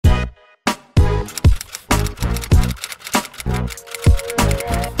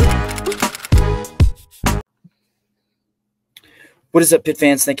What is up, Pitt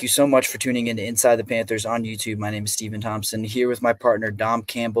fans? Thank you so much for tuning in to Inside the Panthers on YouTube. My name is Stephen Thompson, here with my partner, Dom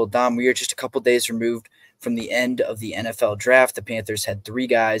Campbell. Dom, we are just a couple days removed from the end of the NFL draft. The Panthers had 3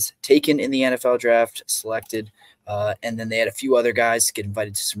 guys taken in the NFL draft, selected, and then they had a few other guys get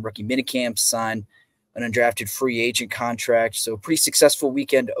invited to some rookie minicamps, sign an undrafted free agent contract. So a pretty successful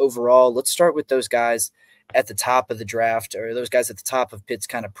weekend overall. Let's start with those guys at the top of the draft, or those guys at the top of Pitt's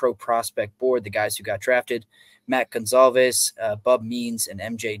kind of pro prospect board, the guys who got drafted. Matt Gonzalez, Bub Means, and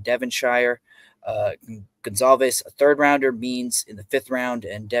MJ Devonshire. Gonzalez, a third-rounder, Means in the 5th round,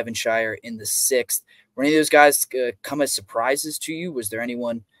 and Devonshire in the 6th. Were any of those guys come as surprises to you? Was there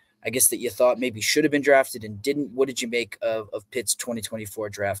anyone, I guess, that you thought maybe should have been drafted and didn't? What did you make of Pitt's 2024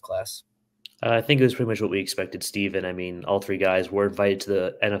 draft class? I think it was pretty much what we expected, Steven. I mean, all 3 guys were invited to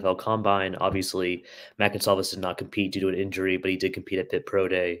the NFL Combine. Obviously, Matt Gonzalez did not compete due to an injury, but he did compete at Pitt Pro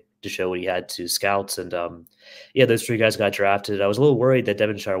Day to show what he had to scouts. And yeah, those 3 guys got drafted. I was a little worried that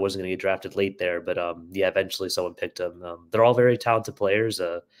Devonshire wasn't going to get drafted late there, but yeah, eventually someone picked him. They're all very talented players,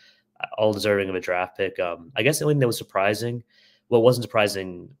 all deserving of a draft pick. I guess the only thing that was surprising, well, it wasn't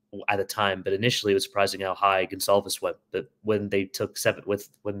surprising at the time, but initially it was surprising how high Gonzalez went. But when they took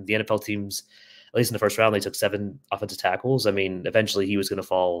when the NFL teams, at least in the first round, they took 7 offensive tackles. I mean, eventually he was going to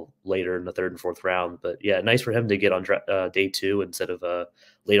fall later in the 3rd and 4th round. But yeah, nice for him to get on day 2 instead of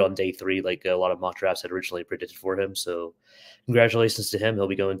late on day 3, like a lot of mock drafts had originally predicted for him. So congratulations to him. He'll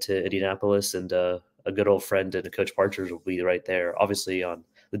be going to Indianapolis, and a good old friend and Coach Partridge will be right there, obviously on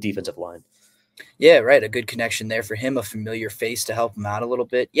the defensive line. Yeah, right. A good connection there for him, a familiar face to help him out a little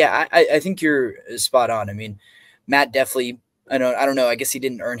bit. Yeah, I think you're spot on. I mean, Matt definitely, I don't know. I guess he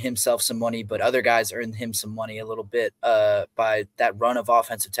didn't earn himself some money, but other guys earned him some money a little bit by that run of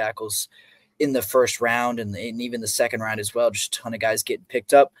offensive tackles in the 1st round and even the 2nd round as well. Just a ton of guys getting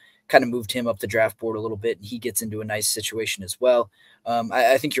picked up, kind of moved him up the draft board a little bit, and he gets into a nice situation as well.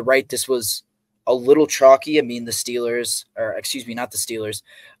 I think you're right. This was a little chalky. I mean, the Steelers, or excuse me, not the Steelers,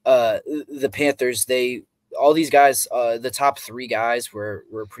 the Panthers, all these guys, the top 3 guys were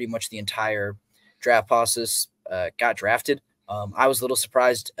pretty much the entire draft process got drafted. I was a little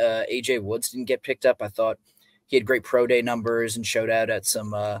surprised AJ Woods didn't get picked up. I thought he had great pro day numbers and showed out at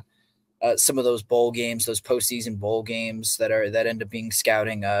some of those bowl games, those postseason bowl games that end up being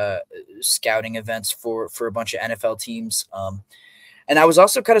scouting events for a bunch of NFL teams. And I was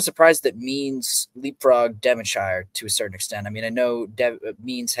also kind of surprised that Means leapfrogged Devonshire to a certain extent. I mean, I know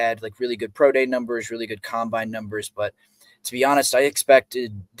Means had like really good pro day numbers, really good combine numbers, but to be honest, I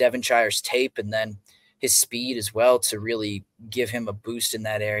expected Devonshire's tape and then his speed as well to really give him a boost in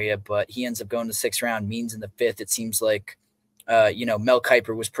that area. But he ends up going to the 6th round, Means in the 5th. It seems like, Mel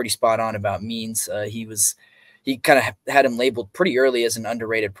Kiper was pretty spot on about Means. He kind of had him labeled pretty early as an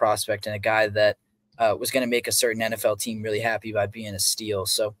underrated prospect and a guy that was going to make a certain NFL team really happy by being a steal.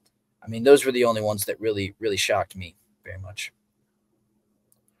 So, I mean, those were the only ones that really, really shocked me very much.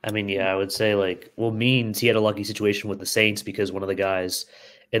 I mean, yeah, I would say Means, he had a lucky situation with the Saints because one of the guys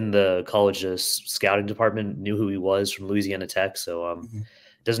in the college's scouting department knew who he was from Louisiana Tech. So it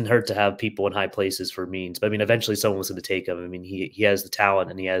doesn't hurt to have people in high places for Means. But I mean, eventually someone was going to take him. I mean, he has the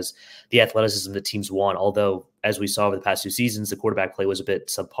talent and he has the athleticism that teams want. Although, as we saw over the past 2 seasons, the quarterback play was a bit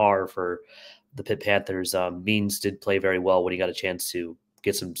subpar for the Pitt Panthers. Means did play very well when he got a chance to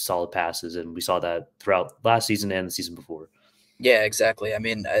get some solid passes, and we saw that throughout last season and the season before. Yeah, exactly. I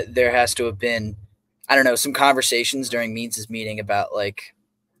mean, there has to have been, I don't know, some conversations during Means' meeting about like,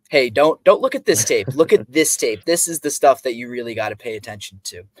 hey, don't look at this tape. Look at this tape. This is the stuff that you really got to pay attention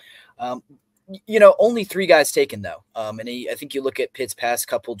to. Only 3 guys taken though. I think you look at Pitt's past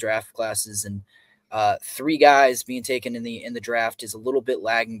couple draft classes, and 3 guys being taken in the draft is a little bit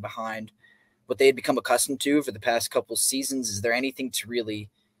lagging behind what they had become accustomed to for the past couple seasons. Is there anything to really,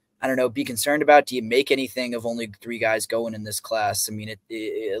 I don't know, be concerned about? Do you make anything of only 3 guys going in this class? I mean,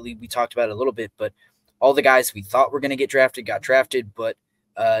 we talked about it a little bit, but all the guys we thought were going to get drafted got drafted. But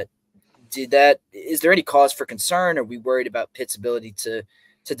is there any cause for concern? Are we worried about Pitt's ability to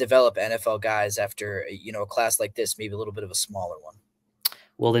develop NFL guys after, a class like this, maybe a little bit of a smaller one?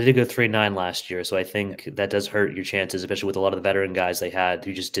 Well, they did go 3-9 last year, so I think that does hurt your chances, especially with a lot of the veteran guys they had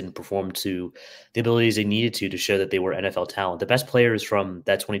who just didn't perform to the abilities they needed to show that they were NFL talent. The best players from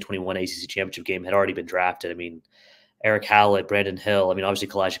that 2021 ACC Championship game had already been drafted. I mean, Eric Hallett, Brandon Hill, I mean, obviously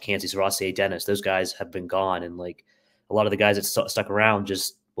Kalijah Kancey, Rossi Dennis, those guys have been gone. And like a lot of the guys that stuck around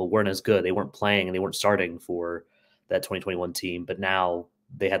just weren't as good. They weren't playing and they weren't starting for that 2021 team, but now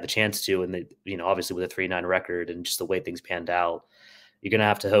they had the chance to, and they, obviously with a 3-9 record and just the way things panned out, you're going to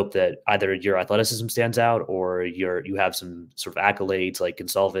have to hope that either your athleticism stands out or you have some sort of accolades like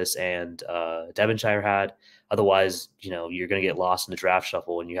Gonsalves and Devonshire had. Otherwise, you're going to get lost in the draft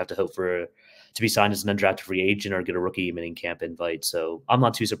shuffle, and you have to hope to be signed as an undrafted free agent or get a rookie mini camp invite. So I'm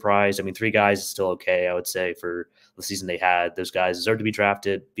not too surprised. I mean, 3 guys is still okay, I would say, for the season they had. Those guys deserve to be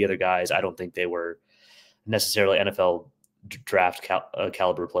drafted. The other guys, I don't think they were necessarily NFL draft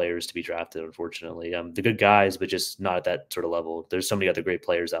caliber players to be drafted, unfortunately. The good guys, but just not at that sort of level. There's so many other great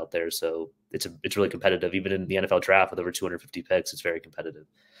players out there, so it's really competitive. Even in the NFL draft with over 250 picks, it's very competitive.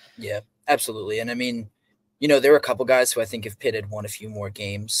 Yeah, absolutely. And I mean, there were a couple guys who I think if Pitt had won a few more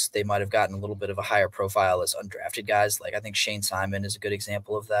games, they might have gotten a little bit of a higher profile as undrafted guys. Like I think Shane Simon is a good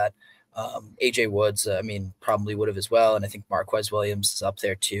example of that. AJ Woods, probably would have as well. And I think Marquez Williams is up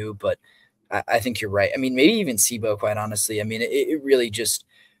there too. But I think you're right. I mean, maybe even Sebo, quite honestly. I mean, it really just,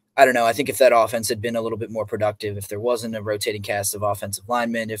 I don't know. I think if that offense had been a little bit more productive, if there wasn't a rotating cast of offensive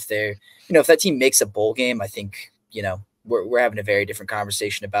linemen, if that team makes a bowl game, I think, we're having a very different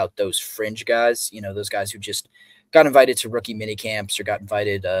conversation about those fringe guys, those guys who just got invited to rookie mini camps or got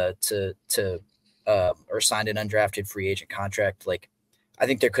invited or signed an undrafted free agent contract. Like, I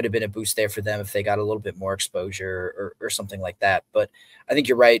think there could have been a boost there for them if they got a little bit more exposure or something like that. But I think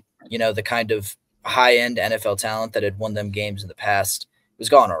you're right. The kind of high end NFL talent that had won them games in the past was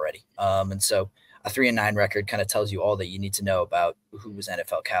gone already. And so a 3-9 record kind of tells you all that you need to know about who was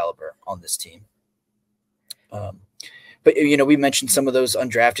NFL caliber on this team. But, we mentioned some of those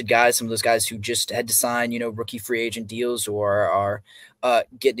undrafted guys, some of those guys who just had to sign, rookie free agent deals or are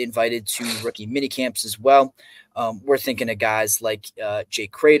getting invited to rookie mini camps as well. We're thinking of guys like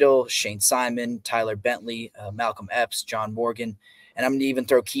Jake Cradle, Shane Simon, Tyler Bentley, Malcolm Epps, John Morgan. And I'm going to even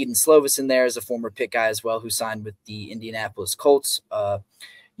throw Keaton Slovis in there as a former Pitt guy as well, who signed with the Indianapolis Colts.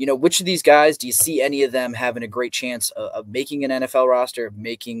 Which of these guys, do you see any of them having a great chance of making an NFL roster, of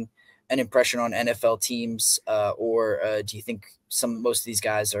making an impression on NFL teams, or do you think most of these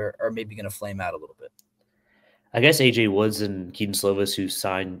guys are maybe going to flame out a little bit? I guess AJ Woods and Keaton Slovis, who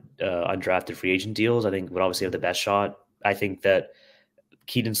signed undrafted free agent deals, I think would obviously have the best shot. I think that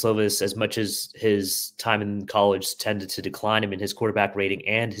Keaton Slovis, as much as his time in college tended to decline, his quarterback rating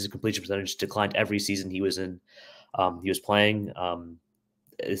and his completion percentage declined every season he was playing.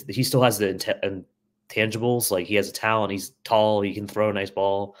 He still has the intangibles. Like, he has a talent. He's tall. He can throw a nice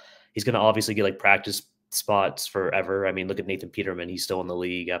ball. He's going to obviously get practice spots forever. I mean, look at Nathan Peterman. He's still in the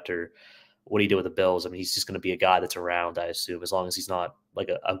league after what he did with the Bills. I mean, he's just going to be a guy that's around, I assume, as long as he's not like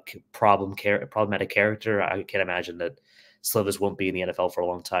a problematic character. I can't imagine that Slovis won't be in the NFL for a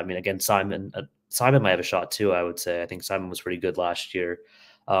long time. I mean, again, Simon might have a shot too, I would say. I think Simon was pretty good last year.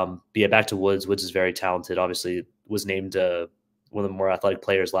 But yeah, back to Woods. Woods is very talented. Obviously was named one of the more athletic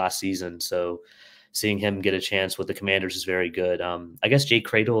players last season. So seeing him get a chance with the Commanders is very good. I guess Jake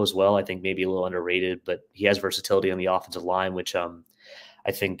Cradle as well, I think maybe a little underrated, but he has versatility on the offensive line, which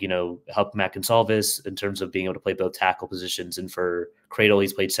I think, helped Matt Gonsalves in terms of being able to play both tackle positions. And for Cradle,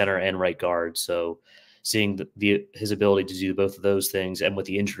 he's played center and right guard. So seeing his ability to do both of those things, and with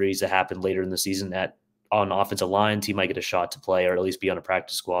the injuries that happened later in the season on offensive lines, he might get a shot to play or at least be on a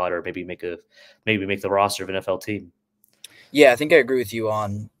practice squad or maybe make the roster of an NFL team. Yeah, I think I agree with you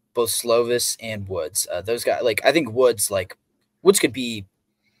on both Slovis and Woods. Those guys, I think Woods could be,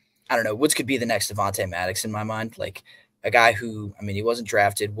 I don't know, Woods could be the next Devontae Maddox in my mind. Like, a guy who, he wasn't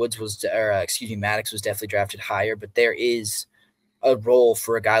drafted. Maddox was definitely drafted higher, but there is a role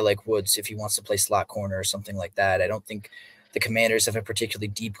for a guy like Woods if he wants to play slot corner or something like that. I don't think the Commanders have a particularly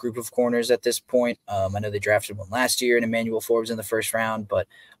deep group of corners at this point. I know they drafted one last year, and Emmanuel Forbes in the first round, but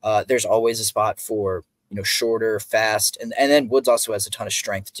there's always a spot for, shorter, fast. And then Woods also has a ton of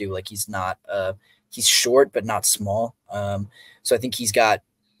strength too. Like, he's short, but not small. So I think he's got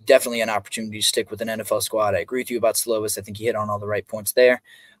definitely an opportunity to stick with an NFL squad. I agree with you about Slovis. I think he hit on all the right points there.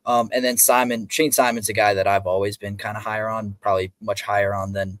 And then Shane Simon's a guy that I've always been kind of higher on, probably much higher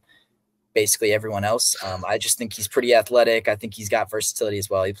on than basically everyone else. I just think he's pretty athletic. I think he's got versatility as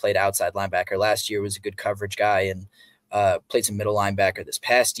well. He played outside linebacker last year, was a good coverage guy, and played some middle linebacker this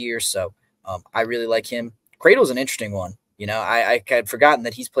past year. So I really like him. Cradle's an interesting one. I had forgotten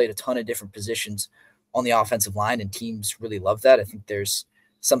that he's played a ton of different positions on the offensive line, and teams really love that. I think there's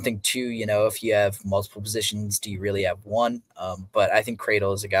something to, if you have multiple positions, do you really have one? But I think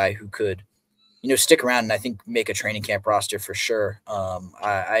Cradle is a guy who could, stick around and I think make a training camp roster for sure.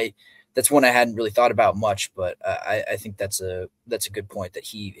 That's one I hadn't really thought about much, but I think that's a good point that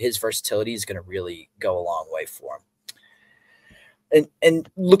his versatility is going to really go a long way for him. And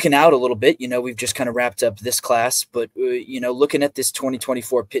looking out a little bit, we've just kind of wrapped up this class, but looking at this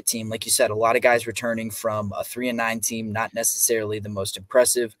 2024 Pitt team, like you said, a lot of guys returning from a 3-9 team, not necessarily the most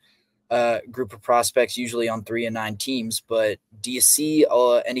impressive group of prospects, usually on 3-9 teams. But do you see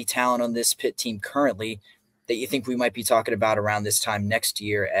any talent on this Pitt team currently that you think we might be talking about around this time next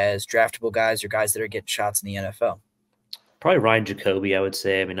year as draftable guys or guys that are getting shots in the NFL? Probably Ryan Jacoby, I would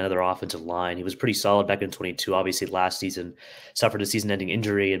say. I mean, another offensive line. He was pretty solid back in 22. Obviously, last season suffered a season-ending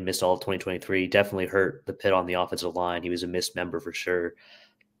injury and missed all of 2023. Definitely hurt the Pitt on the offensive line. He was a missed member for sure.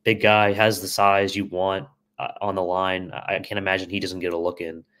 Big guy, has the size you want on the line. I can't imagine he doesn't get a look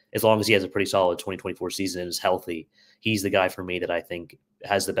in. As long as he has a pretty solid 2024 season and is healthy, he's the guy for me that I think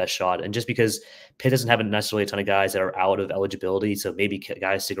has the best shot. And just because Pitt doesn't have necessarily a ton of guys that are out of eligibility, so maybe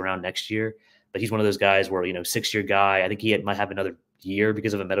guys stick around next year, but he's one of those guys where, 6-year guy. I think he might have another year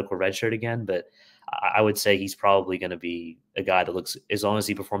because of a medical red shirt again, but I would say he's probably going to be a guy that looks, as long as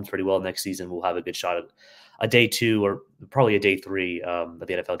he performs pretty well next season, we'll have a good shot at a day 2 or probably a day 3 of the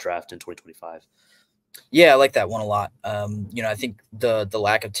NFL draft in 2025. Yeah, I like that one a lot. I think the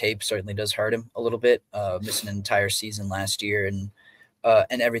lack of tape certainly does hurt him a little bit, missing an entire season last year and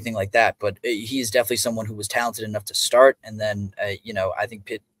everything like that. But he is definitely someone who was talented enough to start. And then, I think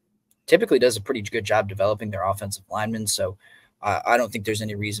Pitt typically does a pretty good job developing their offensive linemen. So I don't think there's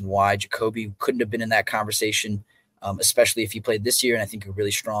any reason why Jacoby couldn't have been in that conversation, especially if he played this year. And I think a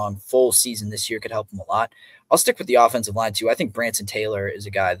really strong full season this year could help him a lot. I'll stick with the offensive line too. I think Branson Taylor is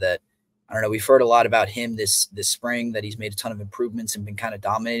a guy that, I don't know, we've heard a lot about him this spring, that he's made a ton of improvements and been kind of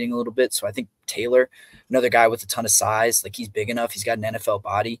dominating a little bit. So I think Taylor, another guy with a ton of size, like he's big enough. He's got an NFL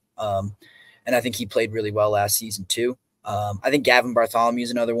body. And I think he played really well last season too. I think Gavin Bartholomew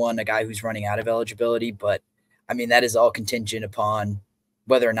is another one, a guy who's running out of eligibility, but I mean, that is all contingent upon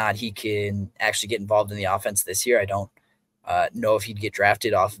whether or not he can actually get involved in the offense this year. I don't know if he'd get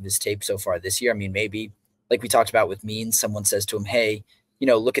drafted off of his tape so far this year. I mean, maybe like we talked about with Means, someone says to him, hey,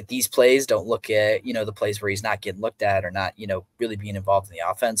 look at these plays. Don't look at, the plays where he's not getting looked at or not, really being involved in the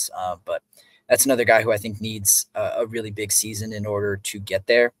offense. But that's another guy who I think needs a really big season in order to get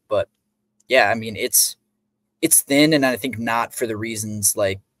there. But yeah, I mean, it's thin, and I think not for the reasons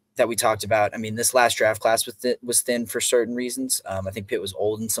like that we talked about. I mean, this last draft class was thin for certain reasons. I think Pitt was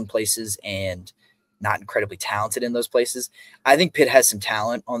old in some places and not incredibly talented in those places. I think Pitt has some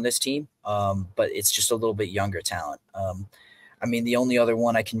talent on this team, but it's just a little bit younger talent. I mean, the only other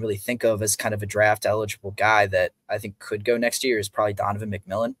one I can really think of as kind of a draft eligible guy that I think could go next year is probably Donovan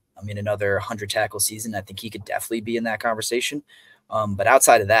McMillan. I mean, another 100 tackle season. I think he could definitely be in that conversation. But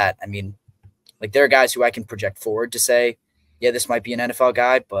outside of that, I mean, like there are guys who I can project forward to say, yeah, this might be an NFL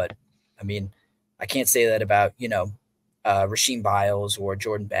guy, but I mean, I can't say that about, Rasheem Biles or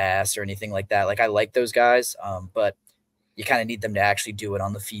Jordan Bass or anything like that. Like I like those guys, but you kind of need them to actually do it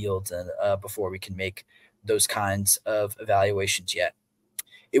on the field and before we can make those kinds of evaluations yet.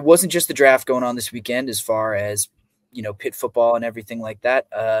 It wasn't just the draft going on this weekend as far as, Pitt football and everything like that.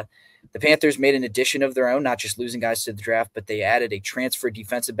 The Panthers made an addition of their own, not just losing guys to the draft, but they added a transfer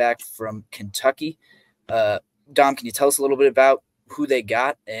defensive back from Kentucky. Dom, can you tell us a little bit about who they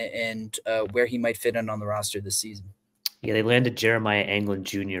got and where he might fit in on the roster this season? Yeah, they landed Jeremiah Anglin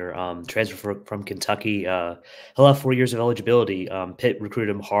Jr., transfer from Kentucky. He'll have 4 years of eligibility. Pitt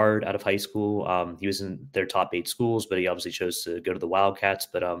recruited him hard out of high school. He was in their top 8 schools, but he obviously chose to go to the Wildcats.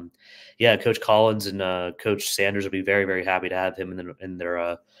 But yeah, Coach Collins and Coach Sanders will be very, very happy to have him in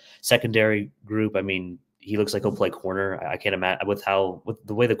their secondary group. I mean, he looks like he'll play corner. I can't imagine with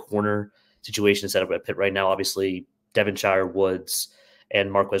the way the corner situation is set up at Pitt right now. Obviously, Devonshire, Woods,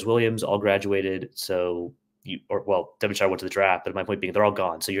 and Marquez Williams all graduated, so. Devonshire went to the draft, but my point being, they're all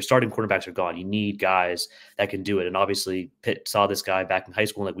gone. So your starting quarterbacks are gone. You need guys that can do it. And obviously, Pitt saw this guy back in high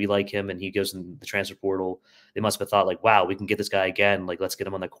school, and like we like him, and he goes in the transfer portal. They must have thought, like, wow, we can get this guy again. Like, let's get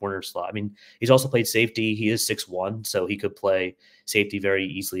him on the corner slot. I mean, he's also played safety. He is 6'1", so he could play safety very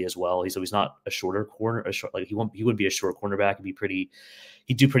easily as well. He's not a shorter corner. He wouldn't be a short cornerback.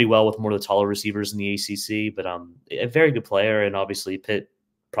 He'd do pretty well with more of the taller receivers in the ACC. But a very good player, and obviously Pitt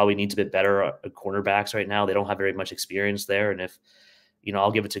probably needs a bit better cornerbacks right now. They don't have very much experience there. And if,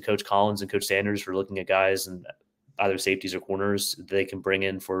 I'll give it to Coach Collins and Coach Sanders for looking at guys and either safeties or corners they can bring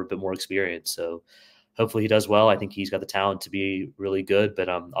in for a bit more experience. So hopefully he does well. I think he's got the talent to be really good, but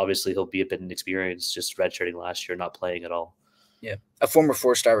obviously he'll be a bit inexperienced, just redshirting last year, not playing at all. Yeah. A former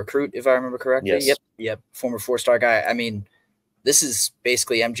 4-star recruit, if I remember correctly. Yes. Yep. Former 4-star guy. I mean, this is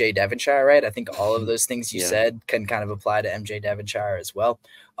basically MJ Devonshire, right? I think all of those things you said can kind of apply to MJ Devonshire as well.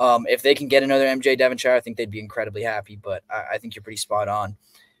 If they can get another MJ Devonshire, I think they'd be incredibly happy, but I think you're pretty spot on.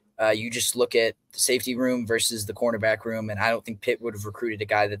 You just look at the safety room versus the cornerback room, and I don't think Pitt would have recruited a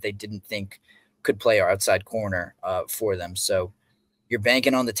guy that they didn't think could play our outside corner for them. So you're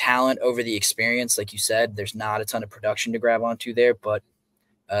banking on the talent over the experience. Like you said, there's not a ton of production to grab onto there, but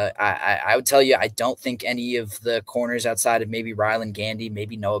I would tell you, I don't think any of the corners outside of maybe Rylan Gandy,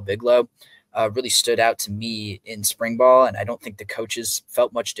 maybe Noah Bigelow, really stood out to me in spring ball. And I don't think the coaches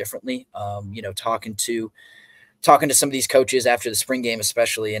felt much differently. Talking to some of these coaches after the spring game,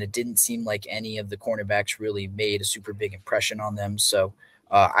 especially, and it didn't seem like any of the cornerbacks really made a super big impression on them. So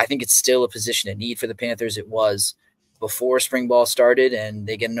I think it's still a position of need for the Panthers. It was before spring ball started, and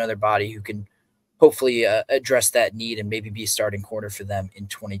they get another body who can hopefully address that need and maybe be a starting corner for them in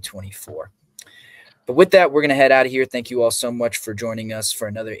 2024. But with that, we're going to head out of here. Thank you all so much for joining us for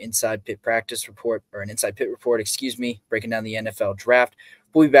another Inside Pitt practice report, or an Inside Pitt report, breaking down the NFL draft.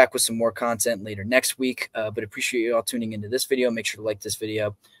 We'll be back with some more content later next week, but appreciate you all tuning into this video. Make sure to like this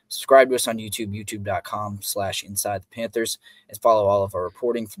video, subscribe to us on YouTube, youtube.com/Inside the Panthers, and follow all of our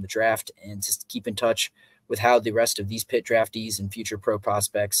reporting from the draft, and just keep in touch with how the rest of these Pitt draftees and future pro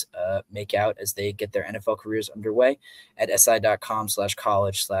prospects make out as they get their NFL careers underway at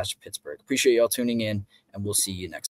si.com/college/Pittsburgh. Appreciate you all tuning in, and we'll see you next time.